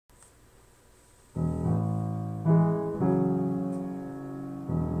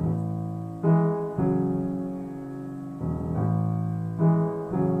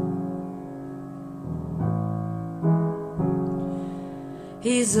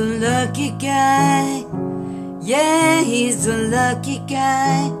He's a lucky guy. Yeah, he's a lucky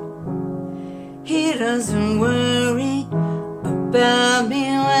guy. He doesn't worry about me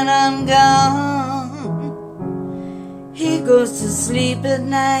when I'm gone. He goes to sleep at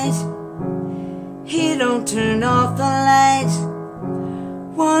night. He don't turn off the light,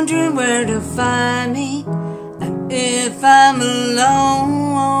 wondering where to find me and if I'm alone.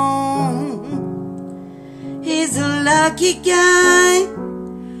 He's a lucky guy.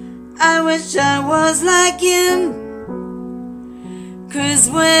 I wish I was like him,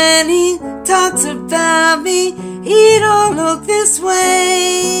 'cause when he talks about me, he don't look this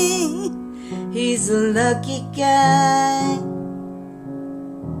way. He's a lucky guy.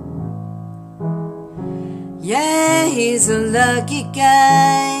 Yeah, he's a lucky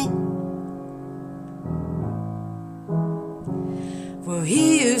guy. Well, he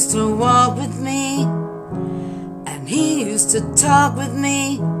used to walk with me, and he used to talk with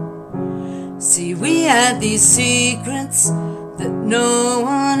me. See, we had these secrets that no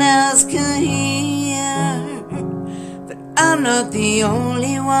one else can hear. But I'm not the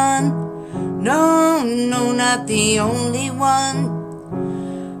only one. No, no, not the only one.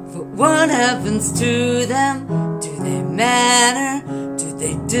 But what happens to them? Do they matter? Do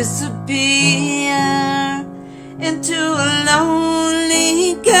they disappear into a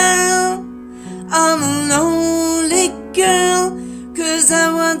lonely girl? I'm a lonely girl, 'cause I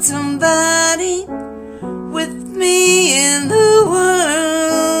want somebody with me in the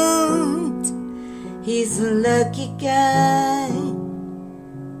world. He's a lucky guy.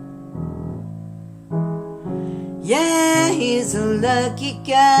 Yeah, he's a lucky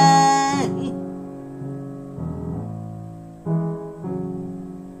guy.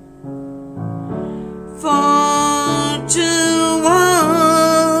 Fortune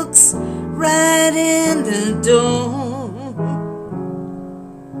walks right in the door.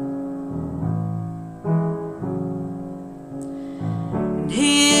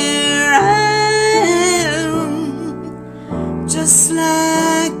 Here I am, just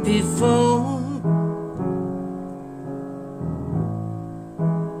like before.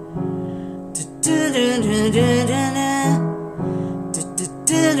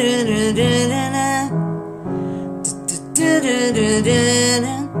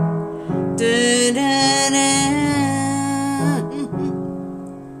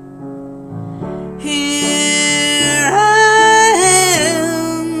 Here I am.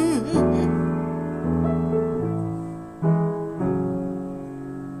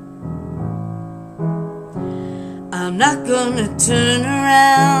 I'm not gonna turn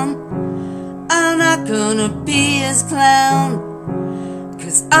around. I'm not gonna be his clown,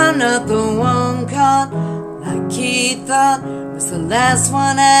 'cause I'm not the one caught like he thought was the last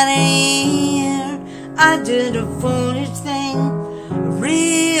one out of here. I did a foolish thing, a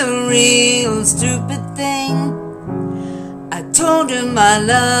real stupid thing. I told him I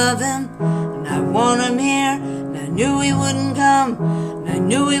love him and I want him here, and I knew he wouldn't come, and I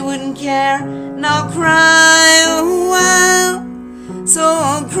knew he wouldn't care. And I'll cry a while, so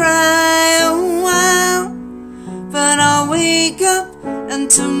I'll cry a while, but I'll wake up and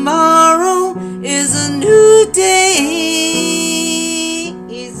tomorrow is a new day.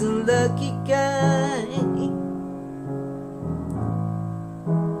 He's a lucky guy.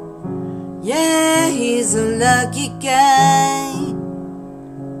 Yeah, he's a lucky guy.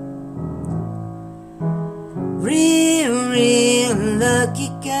 Real lucky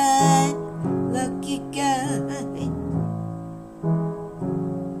guy.